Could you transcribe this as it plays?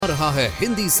रहा है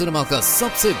हिंदी सिनेमा का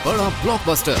सबसे बड़ा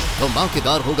ब्लॉकबस्टर।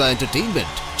 धमाकेदार होगा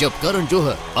एंटरटेनमेंट जब करण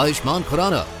जौहर, आयुष्मान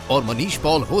खुराना और मनीष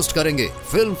पॉल होस्ट करेंगे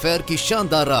फिल्म फेयर की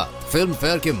शानदार रात। फिल्म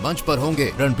फेयर के मंच पर होंगे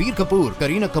रणबीर कपूर,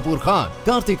 करीना कपूर खान,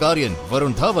 कार्तिक आर्यन,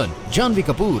 वरुण धवन, जानवी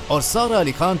कपूर और सारा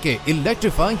अली खान के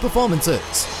इलेक्ट्रीफाइंग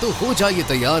परफॉर्मेंसेस। तो हो जाइए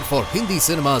तैयार फॉर हिंदी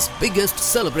सिनेमा's biggest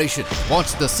celebration.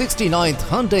 Watch the 69th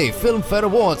Hyundai Film Fair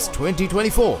Awards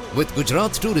 2024 with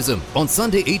Gujarat Tourism on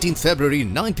Sunday 18th February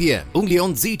 9 p.m. only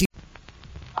on ZT.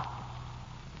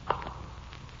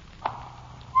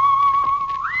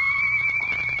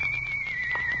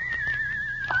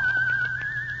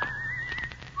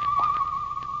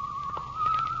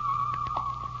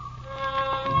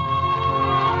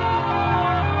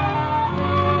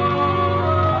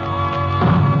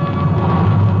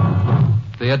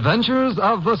 The Adventures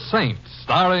of the Saint,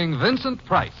 starring Vincent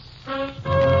Price.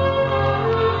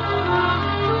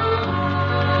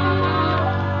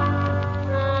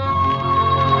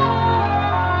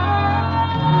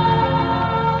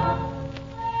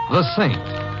 The Saint,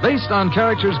 based on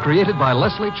characters created by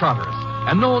Leslie Charteris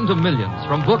and known to millions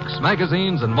from books,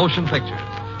 magazines, and motion pictures.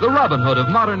 The Robin Hood of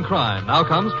modern crime now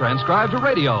comes transcribed to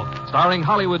radio, starring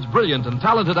Hollywood's brilliant and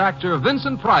talented actor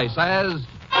Vincent Price as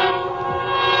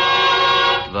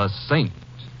The Saint.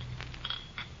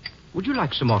 Would you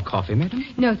like some more coffee, madam?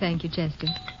 No, thank you, Chester.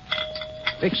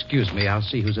 Excuse me, I'll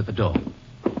see who's at the door.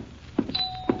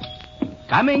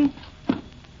 Coming.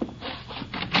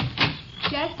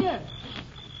 Chester?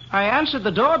 I answered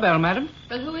the doorbell, madam.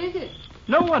 But who is it?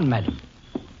 No one, madam.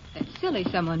 That's silly.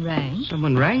 Someone rang.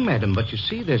 Someone rang, madam, but you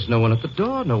see, there's no one at the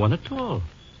door, no one at all.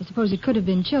 I suppose it could have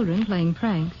been children playing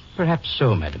pranks. Perhaps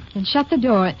so, madam. Then shut the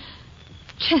door.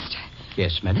 Chester.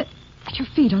 Yes, madam? At your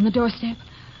feet on the doorstep.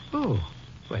 Oh,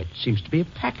 well, it seems to be a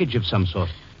package of some sort.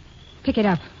 Pick it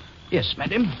up. Yes,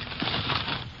 madam.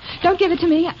 Don't give it to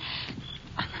me.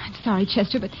 I'm sorry,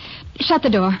 Chester, but shut the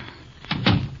door.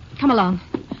 Come along.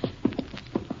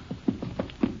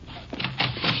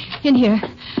 In here.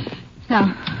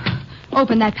 Now,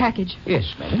 open that package.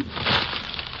 Yes, madam.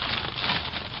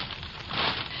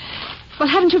 Well,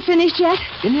 haven't you finished yet?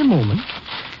 In a moment.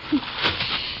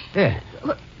 There.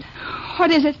 What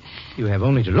is it? You have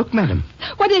only to look, madam.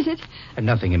 What is it? And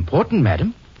nothing important,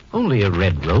 madam. Only a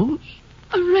red rose.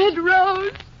 A red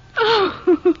rose.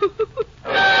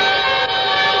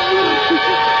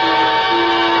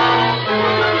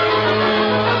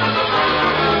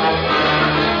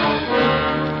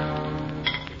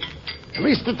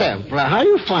 Mr. Templar, how do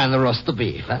you find the roast of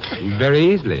beef? Huh?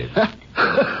 Very easily.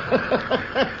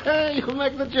 You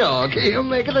make the joke. You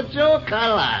make the joke.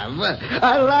 I laugh.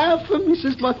 I laugh for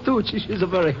Mrs. Martucci. She's a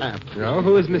very happy. Oh,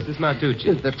 who is Mrs.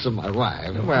 Martucci? That's my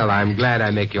wife. Well, I'm glad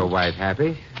I make your wife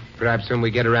happy. Perhaps when we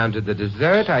get around to the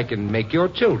dessert, I can make your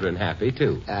children happy,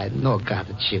 too. I no got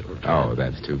the children. Oh,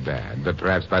 that's too bad. But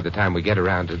perhaps by the time we get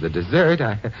around to the dessert,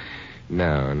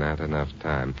 No, not enough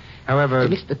time. However...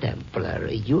 Mr. Templar,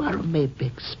 you are maybe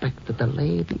expected a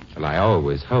lady. Well, I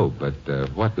always hope, but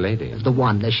what lady? The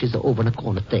one that she's over the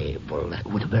corner table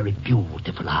with very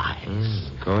beautiful eyes.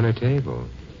 Corner table.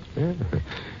 Yeah.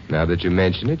 Now that you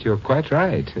mention it, you're quite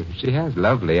right. She has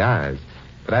lovely eyes.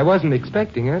 But I wasn't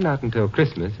expecting her, not until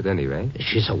Christmas, at any rate.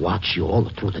 She's a watch you all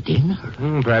through the dinner.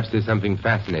 Perhaps there's something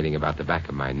fascinating about the back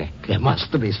of my neck. There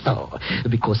must be so.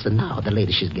 Because now the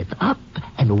lady, she's get up,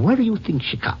 and where do you think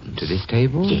she comes? To this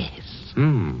table? Yes.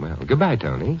 Well, goodbye,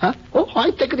 Tony. Huh? Oh,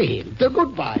 I take it in.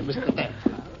 Goodbye, Mr.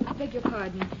 Templar. I beg your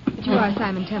pardon, but you are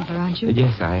Simon Templar, aren't you?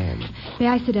 Yes, I am. May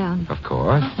I sit down? Of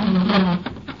course.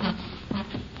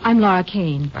 I'm Laura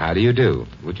Kane. How do you do?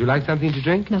 Would you like something to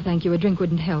drink? No, thank you. A drink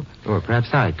wouldn't help. Or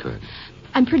perhaps I could.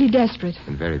 I'm pretty desperate.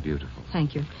 And very beautiful.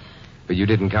 Thank you. But you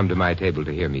didn't come to my table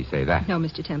to hear me say that. No,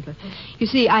 Mr. Templar. You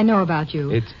see, I know about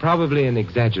you. It's probably an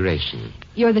exaggeration.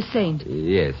 You're the saint.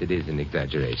 Yes, it is an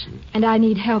exaggeration. And I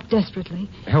need help desperately.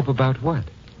 Help about what?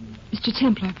 Mr.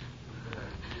 Templar,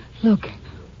 look.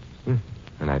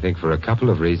 And I think for a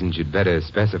couple of reasons you'd better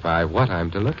specify what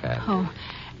I'm to look at. Oh,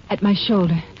 at my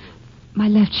shoulder. My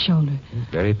left shoulder.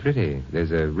 Very pretty.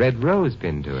 There's a red rose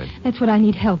pinned to it. That's what I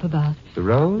need help about. The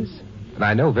rose? Well,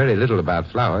 I know very little about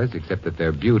flowers, except that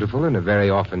they're beautiful and are very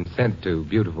often sent to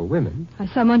beautiful women. By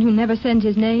someone who never sends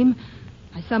his name?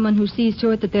 By someone who sees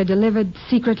to it that they're delivered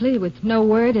secretly with no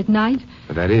word at night?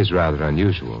 Well, that is rather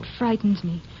unusual. It frightens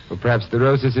me. Well, perhaps the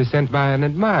roses are sent by an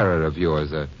admirer of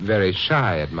yours, a very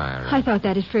shy admirer. I thought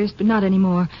that at first, but not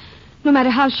anymore. No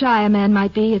matter how shy a man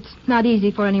might be, it's not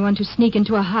easy for anyone to sneak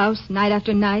into a house night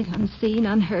after night, unseen,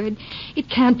 unheard. It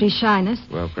can't be shyness.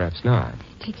 Well, perhaps not.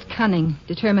 It takes cunning,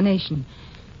 determination.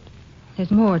 There's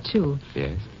more, too.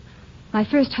 Yes? My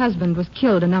first husband was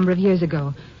killed a number of years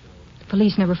ago.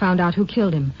 Police never found out who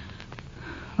killed him.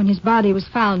 When his body was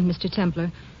found, Mr. Templar,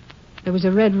 there was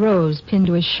a red rose pinned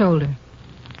to his shoulder.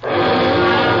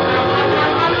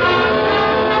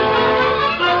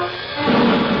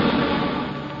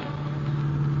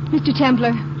 Mr.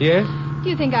 Templar. Yes? Do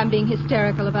you think I'm being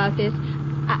hysterical about this?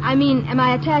 I mean, am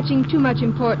I attaching too much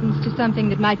importance to something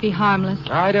that might be harmless?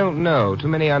 I don't know. Too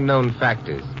many unknown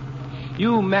factors.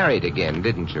 You married again,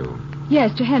 didn't you?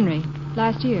 Yes, to Henry,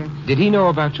 last year. Did he know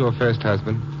about your first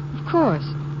husband? Of course.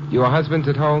 Your husband's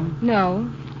at home? No,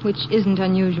 which isn't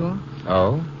unusual.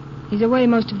 Oh? He's away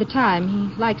most of the time.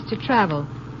 He likes to travel,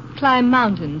 climb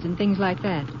mountains and things like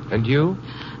that. And you?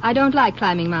 I don't like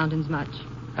climbing mountains much.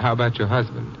 How about your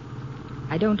husband?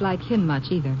 I don't like him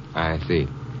much either. I see.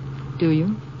 Do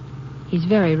you? He's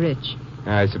very rich.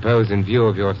 I suppose in view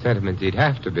of your sentiments he'd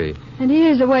have to be. And he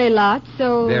is away a lot,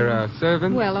 so... There are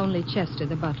servants? Well, only Chester,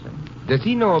 the butler. Does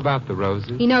he know about the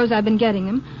roses? He knows I've been getting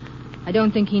them. I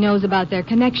don't think he knows about their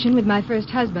connection with my first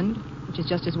husband, which is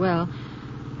just as well.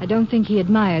 I don't think he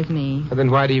admires me. Well, then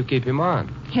why do you keep him on?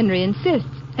 Henry insists.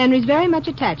 Henry's very much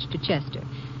attached to Chester.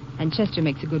 And Chester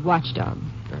makes a good watchdog.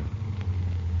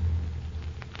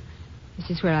 This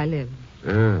is where I live.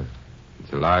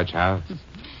 It's a large house.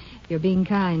 You're being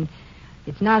kind.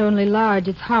 It's not only large,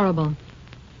 it's horrible.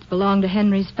 It's belonged to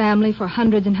Henry's family for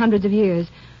hundreds and hundreds of years.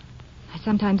 I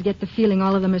sometimes get the feeling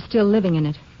all of them are still living in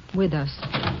it, with us.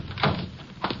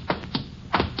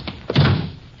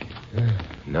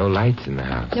 No lights in the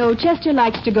house. No, Chester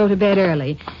likes to go to bed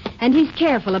early. And he's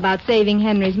careful about saving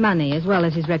Henry's money as well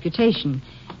as his reputation.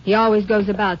 He always goes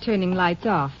about turning lights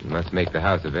off. It must make the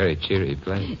house a very cheery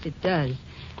place. It does.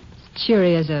 It's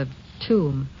cheery as a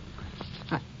tomb.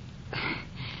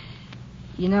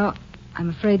 You know, I'm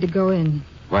afraid to go in.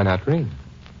 Why not ring?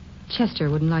 Chester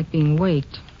wouldn't like being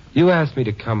waked. You asked me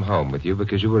to come home with you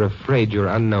because you were afraid your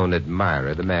unknown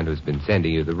admirer, the man who's been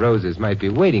sending you the roses, might be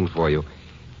waiting for you.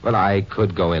 Well, I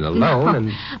could go in alone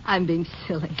and... I'm being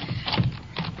silly.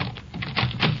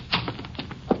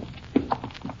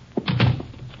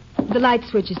 The light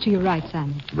switch is to your right,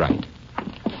 Simon. Right.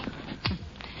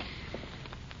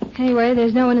 Anyway,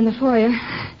 there's no one in the foyer.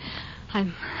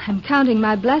 I'm counting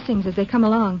my blessings as they come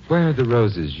along. Where are the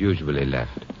roses usually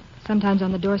left? Sometimes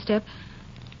on the doorstep.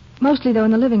 Mostly, though,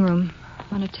 in the living room.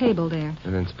 On a table there.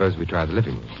 And then suppose we try the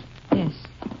living room. Yes.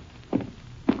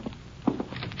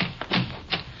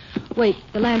 Wait,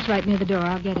 the lamp's right near the door.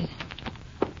 I'll get it.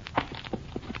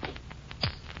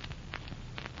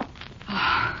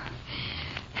 Oh,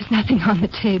 there's nothing on the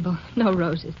table. No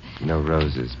roses. No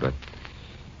roses, but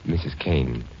Mrs.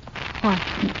 Kane. What?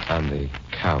 On the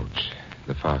couch,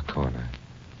 the far corner.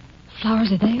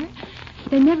 Flowers are there?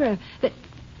 They never...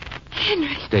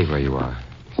 Henry. Stay where you are,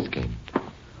 Mrs. Kane.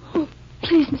 Oh,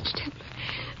 please, Mr. Templar.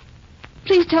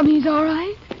 Please tell me he's all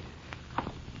right.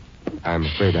 I'm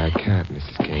afraid I can't,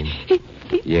 Mrs. Kane.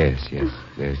 Yes.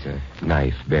 There's a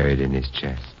knife buried in his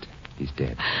chest. He's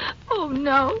dead. Oh,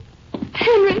 no.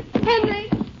 Henry!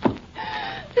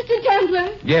 Mr.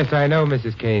 Templar! Yes, I know,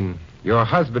 Mrs. Kane. Your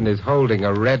husband is holding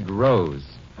a red rose.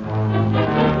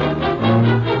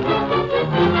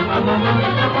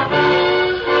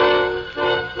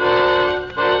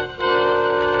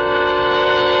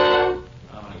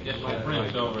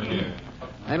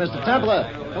 Hey, Mr.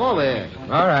 Templar, come over here.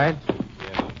 All right.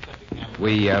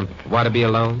 We want to be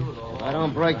alone? If I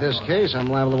don't break this case, I'm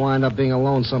liable to wind up being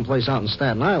alone someplace out in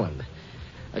Staten Island.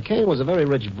 Kane was a very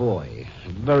rich boy.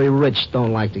 Very rich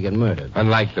don't like to get murdered.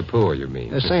 Unlike the poor, you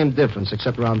mean? The same difference,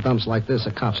 except around dumps like this,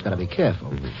 a cop's got to be careful.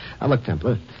 Mm-hmm. Now, look,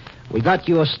 Templar, we got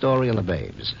your story on the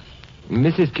babes.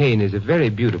 Mrs. Kane is a very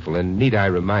beautiful and, need I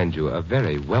remind you, a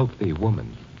very wealthy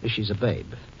woman. She's a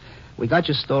babe. We got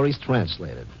your stories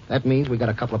translated. That means we got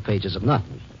a couple of pages of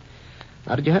nothing.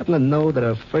 Now, did you happen to know that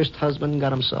her first husband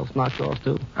got himself knocked off,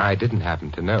 too? I didn't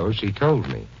happen to know. She told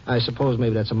me. I suppose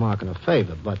maybe that's a mark in her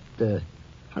favor, but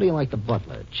how do you like the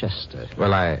butler, Chester?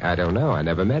 Well, I don't know. I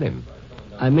never met him.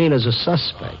 I mean as a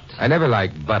suspect. I never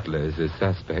liked butlers as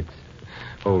suspects.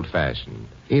 Old-fashioned.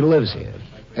 He lives here,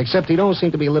 except he don't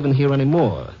seem to be living here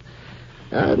anymore.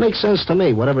 It makes sense to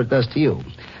me, whatever it does to you.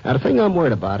 Now, the thing I'm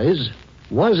worried about is,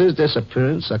 was his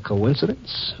disappearance a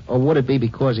coincidence, or would it be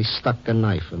because he stuck a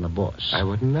knife in the boss? I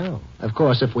wouldn't know. Of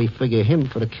course, if we figure him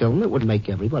for the killing, it would make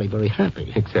everybody very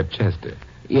happy. Except Chester.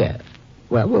 Yeah.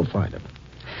 Well, we'll find him.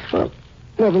 Well,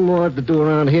 nothing more to do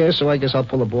around here, so I guess I'll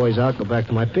pull the boys out, go back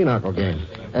to my pinochle game.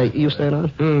 Hey, you staying on?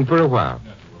 For a while.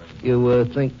 You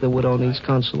think the widow needs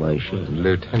consolation?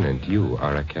 Lieutenant, you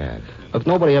are a cad. Look,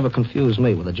 nobody ever confused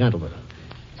me with a gentleman.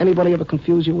 Anybody ever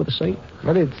confuse you with a saint?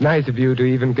 Well, it's nice of you to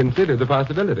even consider the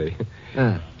possibility.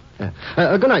 Hey,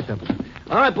 Good night, then.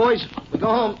 All right, boys. We go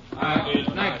home.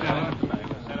 Good night,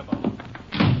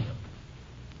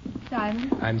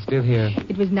 Simon, I'm still here.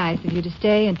 it was nice of you to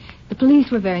stay, and the police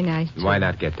were very nice, too. Why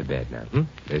not get to bed now?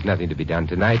 There's nothing to be done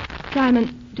tonight.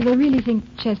 Simon, do they really think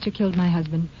Chester killed my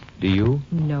husband? Do you?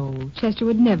 No, Chester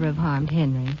would never have harmed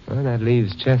Henry. Well, that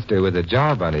leaves Chester with a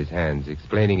job on his hands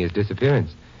explaining his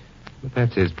disappearance. But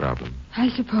that's his problem. I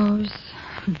suppose.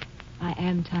 I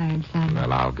am tired, Simon.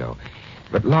 Well, I'll go.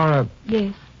 But, Laura,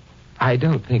 Yes, I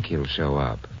don't think he'll show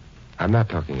up. I'm not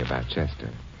talking about Chester.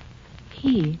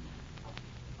 he.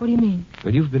 What do you mean?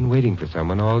 Well, you've been waiting for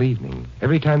someone all evening.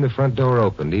 Every time the front door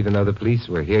opened, even though the police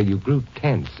were here, you grew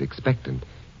tense, expectant.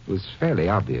 It was fairly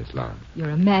obvious, Laura.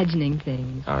 You're imagining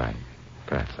things. All right.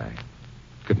 Perhaps I...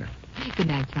 Good night. Good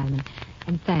night, Simon.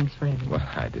 And thanks for everything. Well,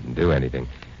 I didn't do anything.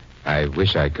 I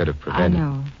wish I could have prevented... I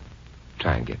know.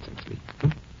 Try and get some sleep.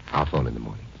 I'll phone in the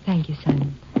morning. Thank you,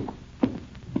 Simon.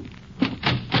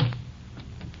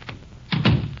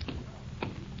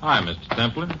 Hi, Mr.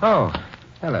 Templer. Oh,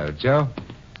 hello, Joe.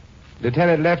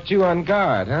 Lieutenant left you on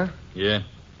guard, huh? Yeah.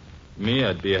 Me,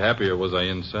 I'd be happier was I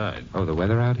inside. Oh, the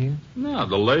weather out here? No,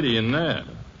 the lady in there.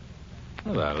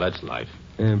 Well, that's life.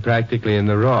 Practically in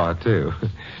the raw, too.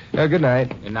 Good night.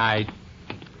 Good night.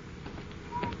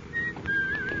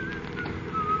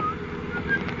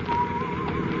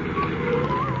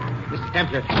 Mr.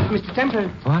 Templer. Mr. Templer.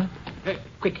 What?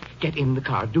 Quick, get in the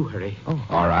car. Do hurry. Oh,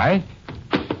 all right.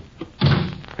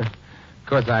 Of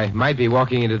course, I might be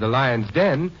walking into the lion's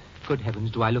den. Good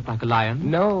heavens, do I look like a lion?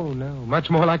 No, much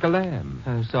more like a lamb.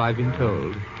 So I've been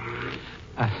told.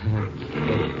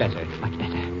 Better, much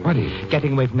better. What is?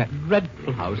 Getting away from that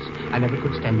dreadful house. I never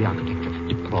could stand the architecture.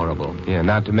 Deplorable. Yeah,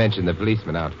 not to mention the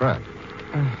policeman out front.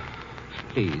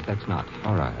 Please, that's not.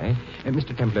 All right.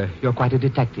 Mr. Templer, you're quite a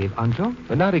detective, aren't you?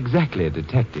 But not exactly a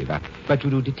detective. But you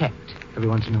do detect every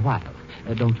once in a while,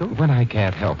 don't you? When I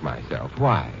can't help myself.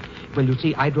 Why? Well, you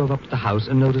see, I drove up to the house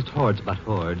and noticed hordes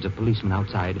of policemen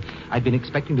outside. I'd been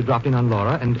expecting to drop in on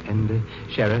Laura and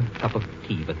share a cup of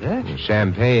tea with her.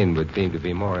 Champagne would seem to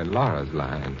be more in Laura's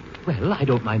line. Well, I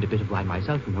don't mind a bit of wine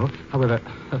myself, you know. However,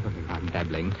 I'm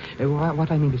babbling. What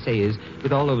I mean to say is,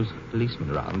 with all those policemen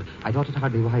around, I thought it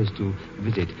hardly wise to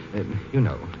visit, you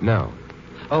know. No.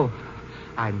 Oh,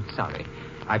 I'm sorry.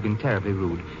 I've been terribly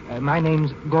rude. My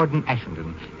name's Gordon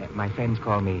Ashenden. My friends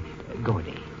call me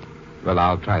Gordy. Well,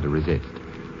 I'll try to resist.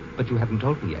 But you haven't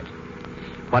told me yet.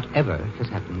 Whatever has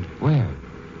happened. Where?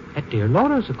 At dear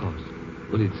Laura's, of course.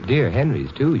 Well, it's dear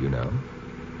Henry's, too, you know.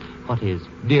 What is?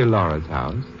 Dear Laura's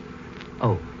house.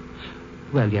 Oh.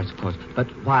 Well, yes, of course. But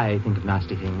why think of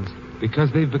nasty things?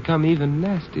 Because they've become even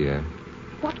nastier.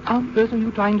 What on earth are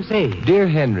you trying to say? Dear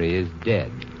Henry is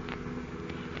dead.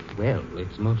 Well,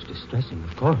 it's most distressing,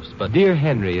 of course, but... Dear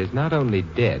Henry is not only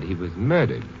dead, he was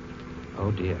murdered.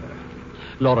 Oh, dear.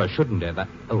 Laura shouldn't have.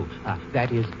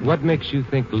 That is... What makes you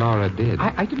think Laura did?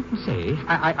 I didn't say.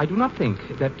 I do not think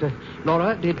that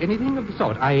Laura did anything of the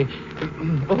sort. I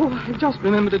just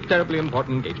remembered a terribly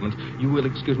important engagement. You will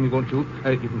excuse me, won't you?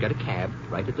 You can get a cab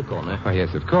right at the corner. Oh,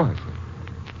 yes, of course.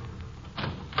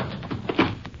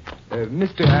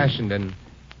 Mr. Ashenden.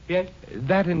 Yes?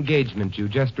 That engagement you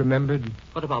just remembered,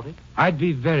 What about it? I'd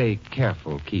be very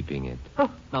careful keeping it.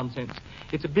 Oh, nonsense.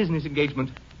 It's a business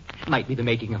engagement. Might be the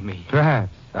making of me.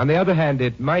 Perhaps. On the other hand,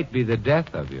 it might be the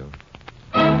death of you.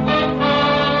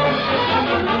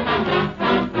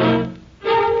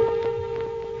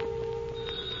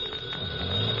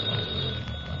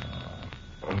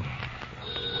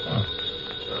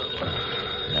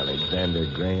 Alexander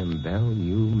Graham Bell,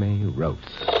 you may roast.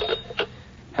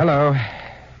 Hello.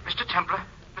 Mr. Templer?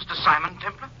 Mr. Simon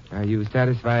Templer? Are you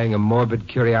satisfying a morbid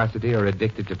curiosity or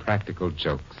addicted to practical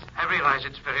jokes? I realize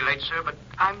it's very late, sir, but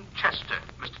I'm Chester,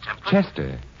 Mr. Templer.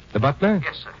 Chester? The butler?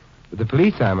 Yes, sir. The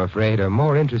police, I'm afraid, are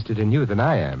more interested in you than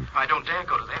I am. I don't dare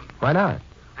go to them. Why not?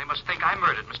 They must think I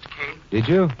murdered Mr. Kane. Did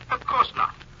you? Of course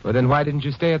not. Well, then why didn't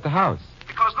you stay at the house?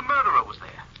 Because the murderer was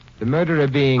there. The murderer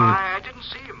being... I didn't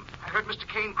see him. I heard Mr.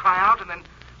 Kane cry out and then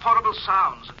horrible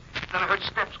sounds. Then I heard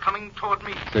steps coming toward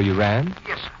me. So you ran?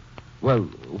 Yes, sir. Well,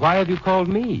 why have you called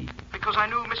me? Because I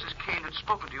knew Mrs. Kane had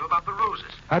spoken to you about the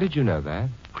roses. How did you know that?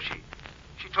 Well,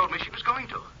 she told me she was going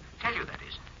to. Tell you, that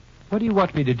is. What do you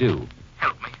want me to do?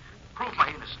 Help me. Prove my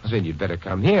innocence. Then you'd better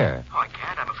come here. Oh, I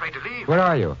can't. I'm afraid to leave. Where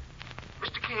are you?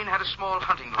 Mr. Kane had a small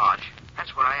hunting lodge.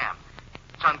 That's where I am.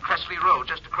 It's on Cressley Road,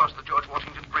 just across the George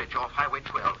Washington Bridge off Highway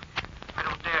 12. I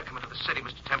don't dare come into the city,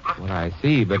 Mr. Templer. Well, I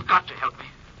see, but... You've got to help me.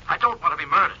 I don't want to be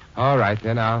murdered. All right,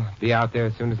 then. I'll be out there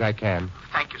as soon as I can.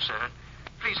 Thank you, sir.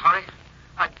 Please hurry.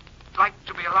 I'd like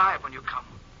to be alive when you come.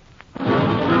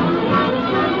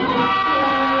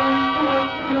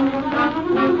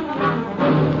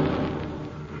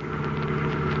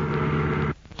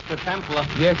 Mr. Templar.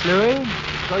 Yes, Louis?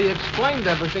 So you explained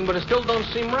everything, but it still don't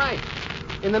seem right.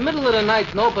 In the middle of the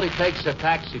night, nobody takes a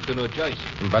taxi to New Jersey.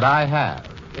 But I have.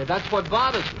 Yeah, that's what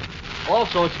bothers me.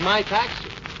 Also, it's my taxi.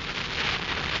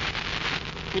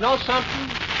 You know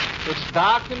something? It's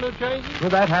dark in New Jersey.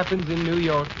 Well, that happens in New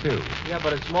York, too. Yeah,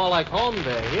 but it's more like home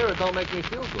there. Here, it don't make me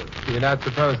feel good. You're not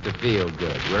supposed to feel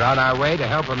good. We're on our way to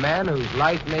help a man whose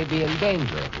life may be in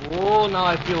danger. Oh, now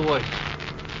I feel worse.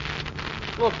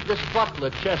 Look, this butler,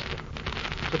 Chester.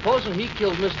 Supposing he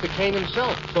killed Mr. Kane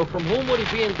himself. So from whom would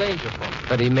he be in danger from?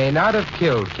 But he may not have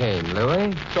killed Kane,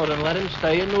 Louis. So then let him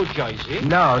stay in New Jersey.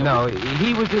 No.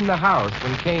 He was in the house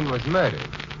when Kane was murdered.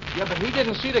 Yeah, but he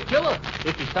didn't see the killer,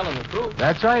 if he's telling the truth.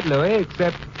 That's right, Louis,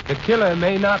 except the killer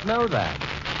may not know that.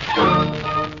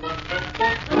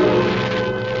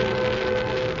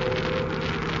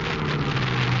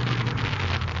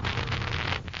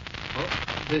 Well,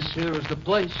 this here is the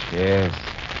place. Yes.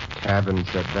 Cabin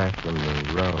set back from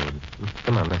the road.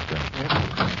 Come on, let's go.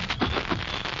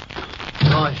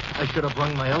 No, I should have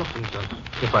brung my elephant gun.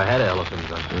 If I had an elephant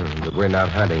gun. But we're not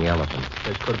hunting elephants.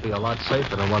 It could be a lot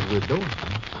safer than what we're doing.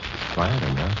 Quiet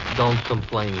enough. Don't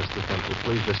complain, Mr. Temple,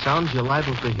 please. The sounds you're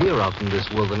liable to hear out in this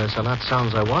wilderness are not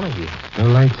sounds I want to hear. No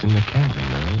lights in the cabin,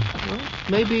 Louis. Well,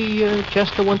 maybe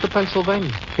Chester went to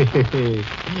Pennsylvania. Hey,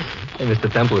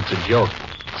 Mr. Temple, it's a joke.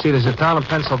 See, there's a town in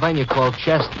Pennsylvania called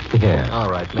Chester. Yeah.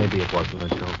 All right, maybe it wasn't a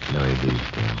joke. No, it is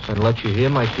still. I'd let you hear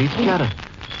my teeth chatter.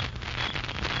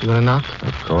 You gonna knock?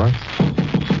 Of course.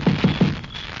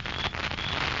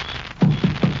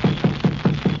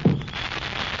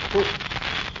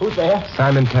 Who's there?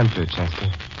 Simon Templar, Chester.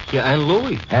 Yeah, and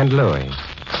Louis. And Louis.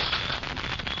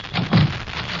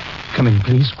 Come in,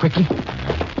 please, quickly.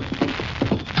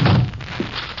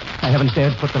 I haven't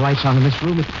dared put the lights on in this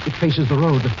room. It faces the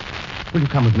road. Will you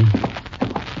come with me?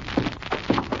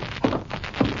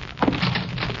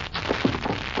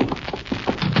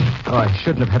 Oh, I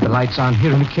shouldn't have had the lights on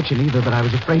here in the kitchen either, but I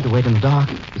was afraid to wait in the dark.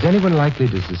 Is anyone likely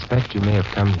to suspect you may have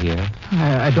come here?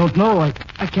 I don't know.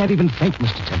 I can't even think,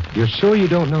 Mr. Temple. You're sure you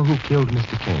don't know who killed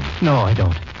Mr. Kane? No, I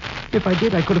don't. If I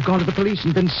did, I could have gone to the police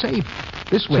and been safe.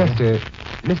 This way. Chester,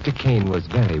 Mr. Kane was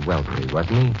very wealthy,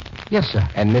 wasn't he? Yes, sir.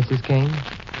 And Mrs. Kane?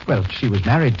 Well, she was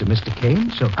married to Mr. Kane,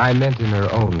 so... I meant in her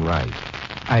own right.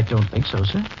 I don't think so,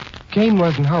 sir. Kane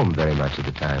wasn't home very much of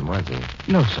the time, was he?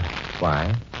 No, sir.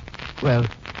 Why? Well,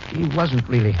 he wasn't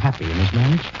really happy in his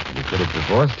marriage. He could have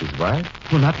divorced his wife.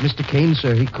 Well, not Mr. Kane,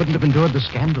 sir. He couldn't have endured the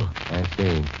scandal. I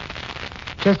see.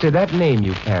 Chester, that name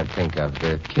you can't think of,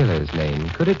 the killer's name,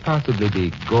 could it possibly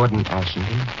be Gordon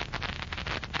Ashenden?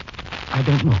 I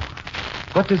don't know.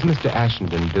 What does Mr.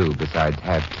 Ashenden do besides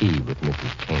have tea with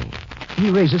Mrs. Kane? He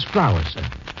raises flowers, sir.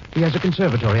 He has a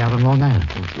conservatory out on Long Island.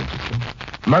 That's interesting.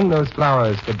 Among those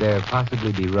flowers, could there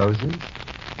possibly be roses?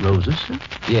 Roses, sir?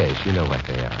 Yes, you know what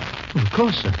they are. Well, of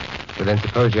course, sir. So then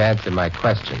suppose you answer my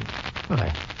question.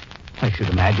 Well, I should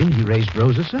imagine he raised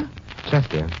roses, sir.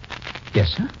 Chester,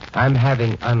 Yes, sir. I'm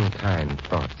having unkind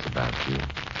thoughts about you.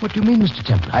 What do you mean, Mr.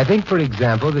 Templar? I think, for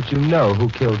example, that you know who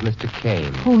killed Mr.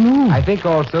 Kane. Oh, no. I think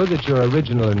also that your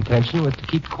original intention was to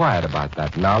keep quiet about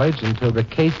that knowledge until the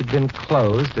case had been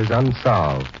closed as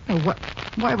unsolved. Oh,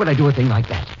 why would I do a thing like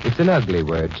that? It's an ugly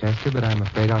word, Chester, but I'm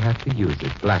afraid I'll have to use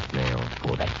it. Blackmail.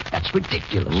 Oh, that's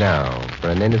ridiculous. No. For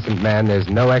an innocent man, there's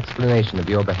no explanation of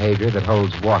your behavior that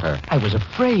holds water. I was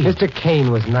afraid. Mr.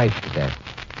 Kane was knifed to death.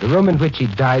 The room in which he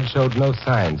died showed no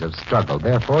signs of struggle.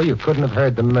 Therefore, you couldn't have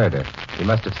heard the murder. You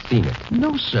must have seen it.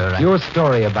 No, sir. Your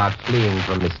story about fleeing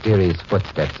from mysterious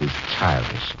footsteps is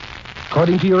childish.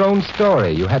 According to your own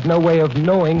story, you had no way of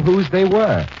knowing whose they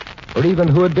were, or even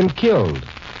who had been killed.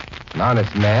 An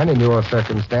honest man in your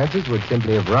circumstances would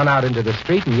simply have run out into the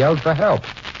street and yelled for help.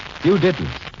 You didn't.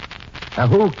 Now,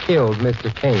 who killed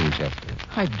Mr. Kane, Chester?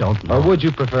 I don't know. Or would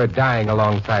you prefer dying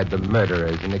alongside the murderer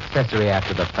as an accessory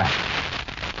after the fact?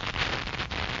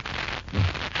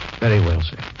 Very well,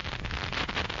 sir.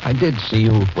 I did see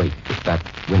you. Wait, it's that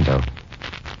window.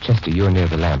 Chester, you're near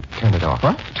the lamp. Turn it off.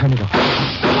 What? Turn it off.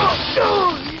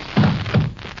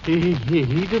 He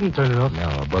didn't turn it off. No,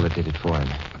 a bullet did it for him.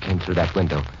 Came through that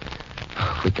window.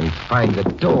 If we can find the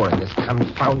door in this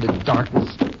confounded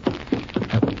darkness.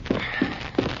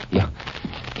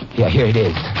 Yeah, here it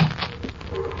is.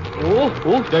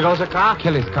 Oh, there goes a car.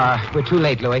 Killer's car. We're too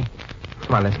late, Louis.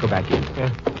 Come on, let's go back in.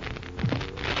 Yeah.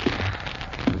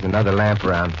 There's another lamp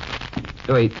around.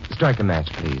 Louis, strike a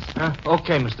match, please.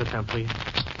 Okay, Mr. Temple.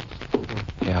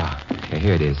 Yeah,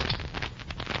 here it is.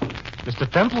 Mr.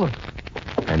 Temple?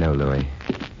 I know, Louis.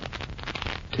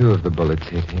 2 of the bullets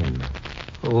hit him.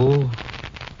 Oh.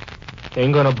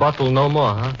 Ain't gonna bustle no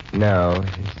more, huh? No,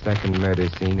 his second murder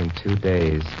scene in 2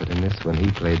 days, but in this one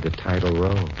he played the title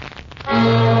role.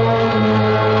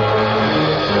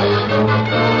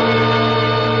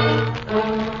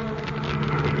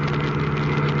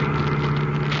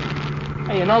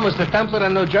 Hey, you know, Mr. Templar, the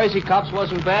New Jersey cops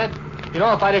wasn't bad. You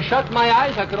know, if I'd have shut my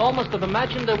eyes, I could almost have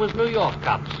imagined there was New York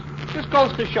cops. Just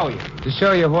goes to show you To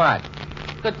show you what?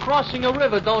 that crossing a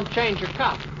river don't change a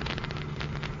cop.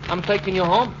 I'm taking you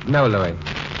home. No, Louis.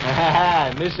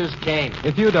 Mrs. Kane.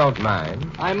 If you don't mind.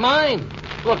 I mind.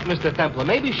 Look, Mr. Templar,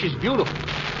 maybe she's beautiful.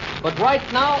 But right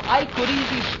now, I could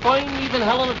easily spurn even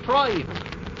Helen of Troy even.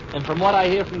 And from what I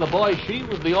hear from the boys, she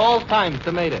was the all-time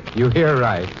tomato. You hear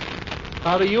right.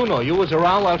 How do you know? You was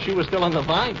around while she was still on the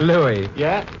vine. Louis,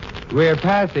 Yeah? we're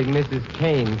passing Mrs.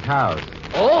 Kane's house.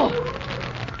 Oh!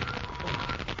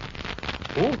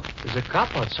 Oh, there's a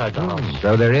cop outside the house.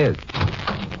 So there is.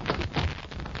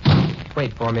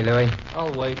 Wait for me, Louis.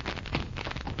 I'll wait.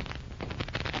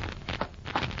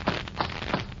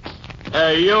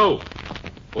 Hey, you.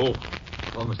 Oh,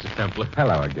 Mr. Templar.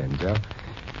 Hello again, Joe.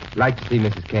 Like to see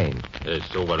Mrs. Kane.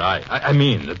 So would I. I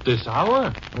mean, at this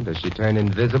hour? Well, does she turn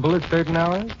invisible at certain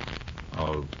hours?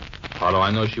 Oh, how do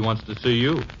I know she wants to see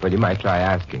you? Well, you might try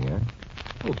asking her.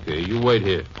 Okay, you wait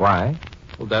here. Why?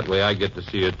 Well, that way I get to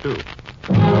see her, too.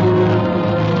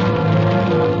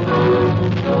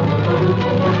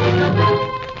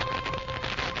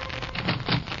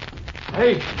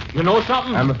 Hey, you know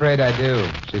something? I'm afraid I do.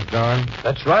 She's gone.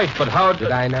 That's right, but how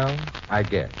Did I know? I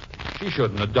guess. She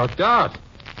shouldn't have ducked out.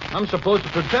 I'm supposed to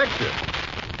protect her.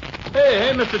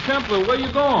 Hey, Mr. Templar, where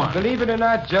you going? Believe it or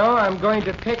not, Joe, I'm going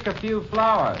to pick a few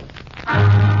flowers.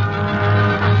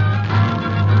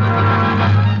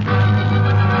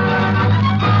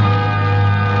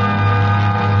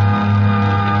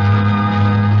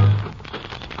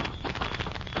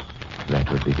 That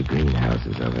would be the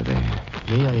greenhouses over there.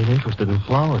 Me, I ain't interested in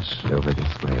flowers. Over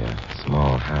this way, a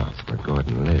small house where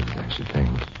Gordon lives, I should think.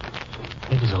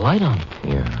 Hey, there's a light on.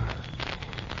 Yeah.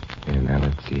 And now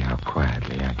let's see how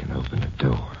quietly I can open a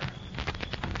door.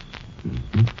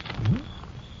 Mm-hmm.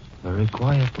 Very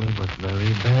quietly, but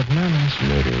very bad manners.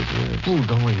 It is. Oh,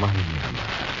 don't remind me.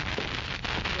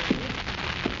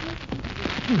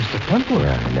 Mr. Templar.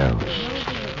 Yeah, I know.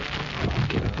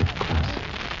 Get a bit closer.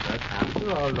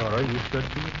 Oh, Laura, you should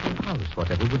be at the house.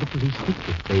 Whatever would the police think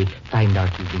if they find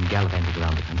out you've been gallivanting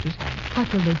around the countryside?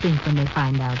 What will they think when they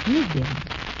find out you've been?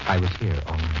 I was here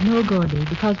all night. No, Gordy,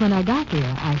 because when I got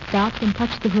here, I stopped and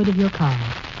touched the hood of your car.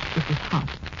 It was hot.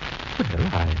 Well,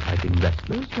 I've been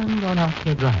restless and gone out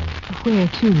for a drive. Where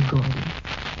to, Gordy?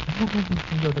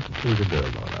 You're the peculiar girl,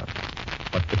 Laura.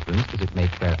 What difference does it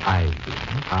make where I've been?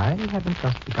 I haven't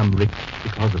just become rich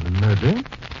because of the murder.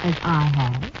 As I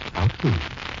have. How true.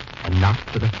 And not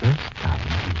for the first time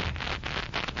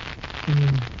either. You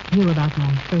knew about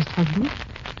my first husband?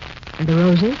 And the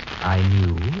roses? I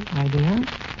knew. My dear.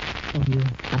 And you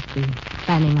must be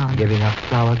planning on... Giving up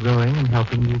flower growing and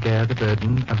helping you bear the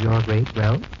burden of your great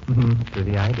wealth? To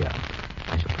the idea.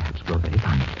 I shall perhaps grow very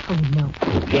fond of it. Oh, no.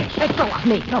 Oh, yes. Let go of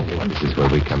me. No. This is where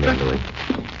we come in, Louis.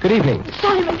 Good evening.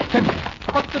 Simon!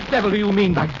 What the devil do you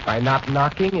mean by... By not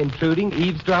knocking, intruding,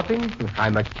 eavesdropping?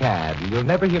 I'm a cad, and you'll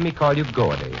never hear me call you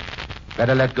Gordy.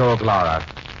 Better let go of Laura.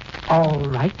 All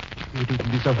right. You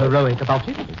needn't be so heroic about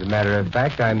it. As a matter of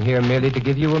fact, I'm here merely to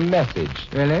give you a message.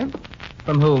 Really?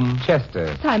 From whom?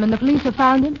 Chester. Simon, the police have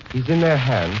found him? He's in their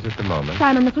hands at the moment.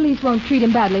 Simon, the police won't treat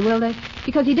him badly, will they?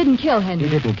 Because he didn't kill Henry.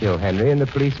 He didn't kill Henry, and the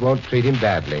police won't treat him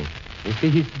badly. You see,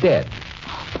 he's dead.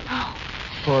 No.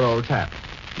 Poor old chap.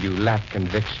 You lack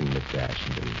conviction, Mr.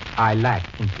 Ashenden. I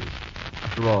lack interest.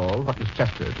 After all, what was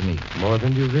Chester to me? More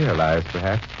than you realize,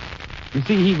 perhaps. You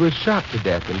see, he was shot to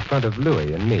death in front of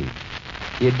Louis and me.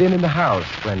 He had been in the house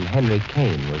when Henry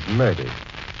Kane was murdered.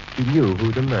 He knew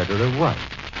who the murderer was.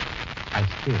 I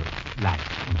still lack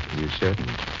interest. You shouldn't.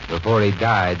 Before he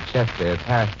died, Chester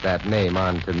passed that name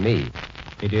on to me.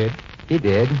 He did? He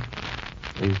did.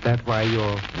 Is that why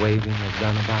you're waving a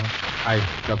gun about? I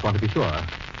just want to be sure.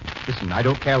 Listen, I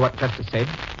don't care what Chester said.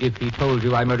 If he told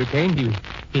you I murdered Kane,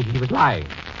 he was lying.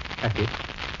 That's it.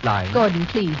 Lying. Gordon,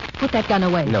 please, put that gun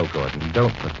away. No, Gordon,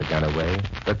 don't put the gun away.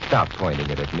 But stop pointing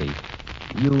it at me.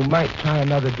 You might try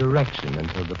another direction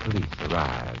until the police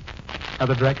arrive.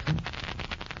 Other direction?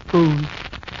 Whose?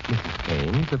 Mrs.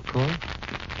 Kane's, of course.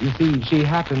 You see, she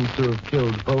happens to have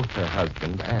killed both her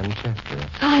husband and Chester.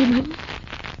 Simon!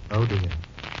 Oh, dear.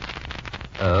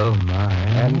 Oh, my.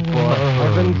 And for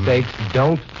heaven's sakes,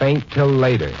 don't faint till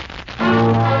later.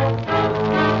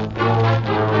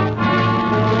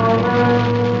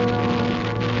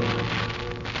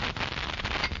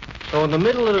 So in the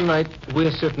middle of the night,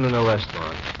 we're sitting in a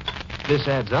restaurant. This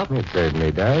adds up. It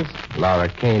certainly does. Laura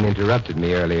Kane interrupted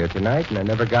me earlier tonight, and I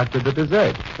never got to the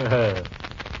dessert. Hey,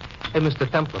 Mr.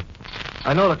 Templar,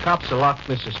 I know the cops have locked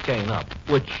Mrs. Kane up,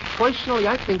 which, personally,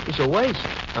 I think is a waste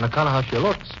on account of how she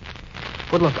looks.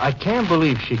 But look, I can't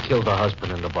believe she killed her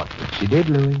husband in the butler. She did,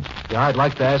 Louis. Yeah, I'd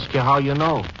like to ask you how you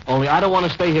know. Only I don't want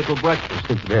to stay here till breakfast.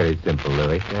 It's very simple,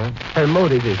 Louis. Yeah? Her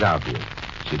motive is obvious.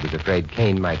 She was afraid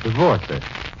Kane might divorce her.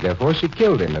 Therefore, she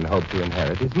killed him and hoped to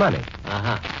inherit his money.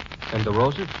 Uh-huh. And the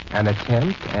roses? An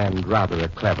attempt, and rather a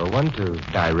clever one, to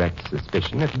direct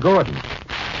suspicion at Gordon.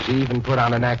 She even put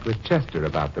on an act with Chester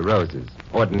about the roses.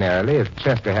 Ordinarily, if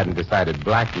Chester hadn't decided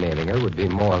blackmailing her would be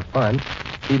more fun,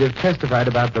 he'd have testified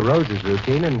about the roses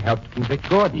routine and helped convict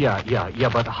Gordon. Yeah,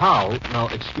 but how? Now,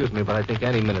 excuse me, but I think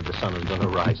any minute the sun is going to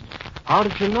rise. How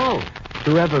did you know?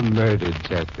 Whoever murdered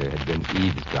Chester had been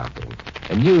eavesdropping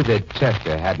and knew that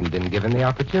Chester hadn't been given the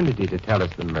opportunity to tell us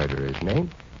the murderer's name.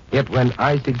 Yet when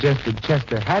I suggested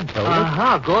Chester had told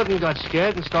us... Gordon got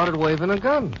scared and started waving a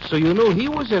gun. So you knew he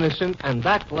was innocent, and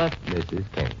that left... Mrs.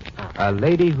 Kane. A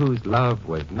lady whose love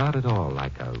was not at all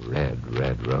like a red,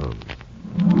 red rose.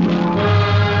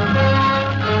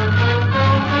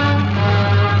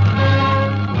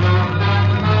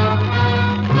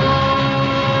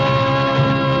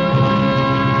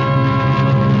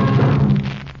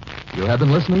 You have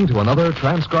been listening to another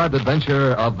transcribed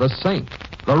adventure of The Saint,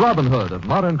 the Robin Hood of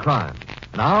modern crime.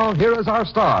 Now, here is our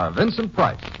star, Vincent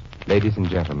Price. Ladies and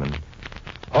gentlemen,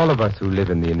 all of us who live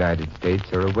in the United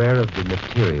States are aware of the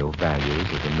material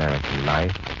values of American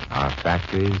life, our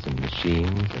factories and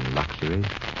machines and luxuries.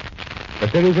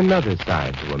 But there is another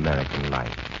side to American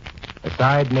life, a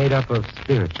side made up of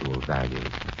spiritual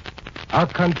values. Our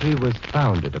country was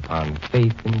founded upon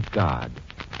faith in God.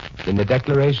 In the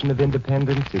Declaration of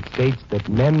Independence, it states that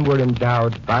men were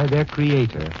endowed by their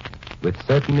Creator with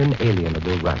certain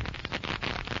inalienable rights.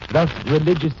 Thus,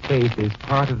 religious faith is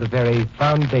part of the very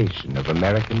foundation of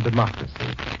American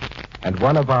democracy, and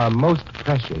one of our most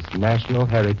precious national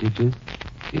heritages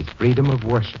is freedom of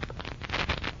worship.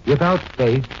 Without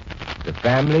faith, the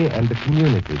family and the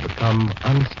community become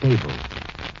unstable.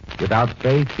 Without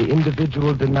faith, the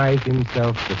individual denies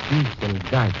himself the peace and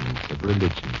guidance of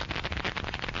religion.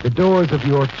 The doors of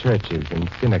your churches and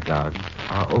synagogues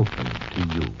are open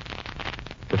to you.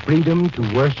 The freedom to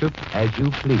worship as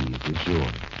you please is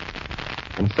yours.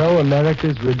 And so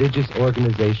America's religious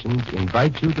organizations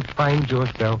invite you to find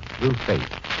yourself through faith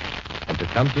and to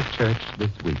come to church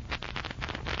this week.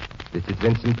 This is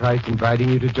Vincent Price inviting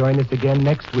you to join us again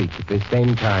next week at this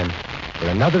same time for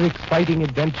another exciting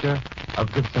adventure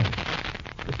of the Saint.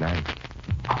 Good night.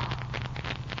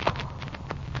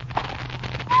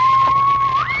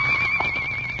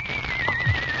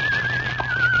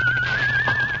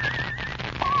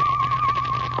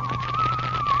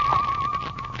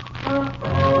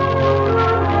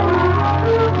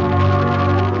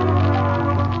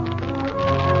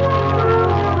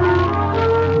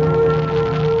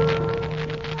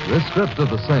 This script of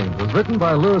The Saint was written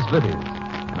by Louis Vittes.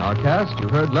 In our cast, you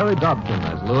heard Larry Dobkin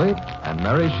as Louis and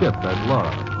Mary Shipp as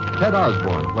Laura. Ted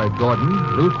Osborne played Gordon,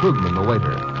 Lou Krugman the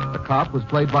waiter. The cop was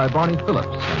played by Barney Phillips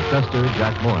and Chester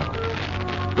Jack Moyle.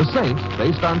 The Saint,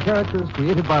 based on characters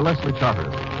created by Leslie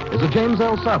Charteris, is a James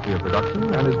L. Safier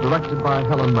production and is directed by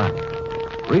Helen Mack.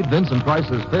 Read Vincent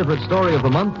Price's favorite story of the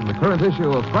month in the current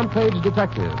issue of Front Page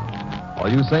Detective. All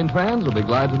you Saint fans will be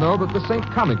glad to know that the Saint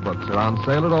comic books are on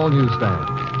sale at all newsstands.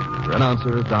 Your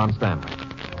announcer is Don Stanley.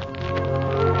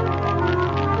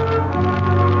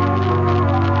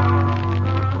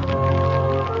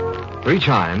 Three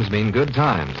chimes mean good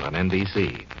times on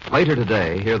NBC. Later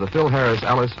today, hear the Phil Harris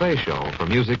Alice Faye Show for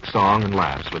music, song, and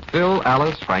laughs with Phil,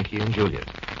 Alice, Frankie, and Juliet.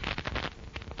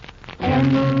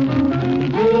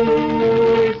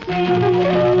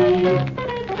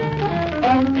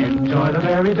 Enjoy the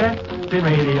very best in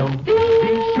radio. Be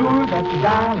sure that you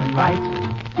dial and write.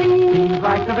 Seems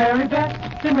like the very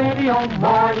best in radio.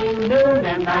 Morning, noon,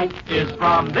 and night is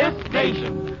from this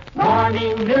station.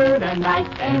 Morning, noon, and night,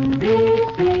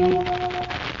 NBC.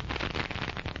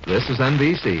 This is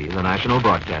NBC, the National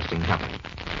Broadcasting Company.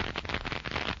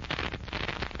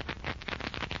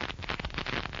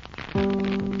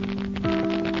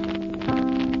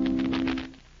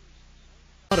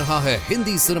 रहा है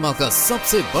Hindi cinema का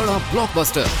सबसे बड़ा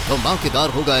blockbuster धमाकेदार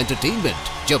होगा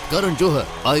entertainment जब करण जौहर,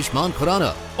 आयुष्मान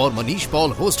खुराना और Manish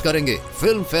Paul host करेंगे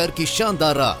फिल्म फेयर की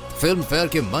शानदार रात। फिल्म फेयर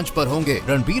के मंच पर होंगे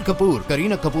रणबीर कपूर,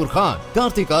 करीना कपूर खान,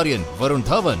 कार्तिक आर्यन, वरुण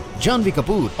धवन, जानवी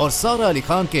कपूर और सारा अली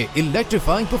खान के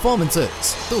इलेक्ट्रीफाइंग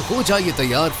परफॉर्मेंसेस। तो हो जाइए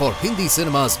तैयार फॉर हिंदी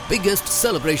सिनेमा's biggest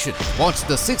celebration. Watch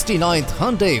the 69th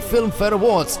Hyundai Film Fair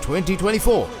Awards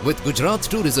 2024 with Gujarat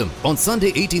Tourism on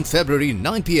Sunday 18th February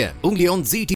 9 p.m. only on ZT.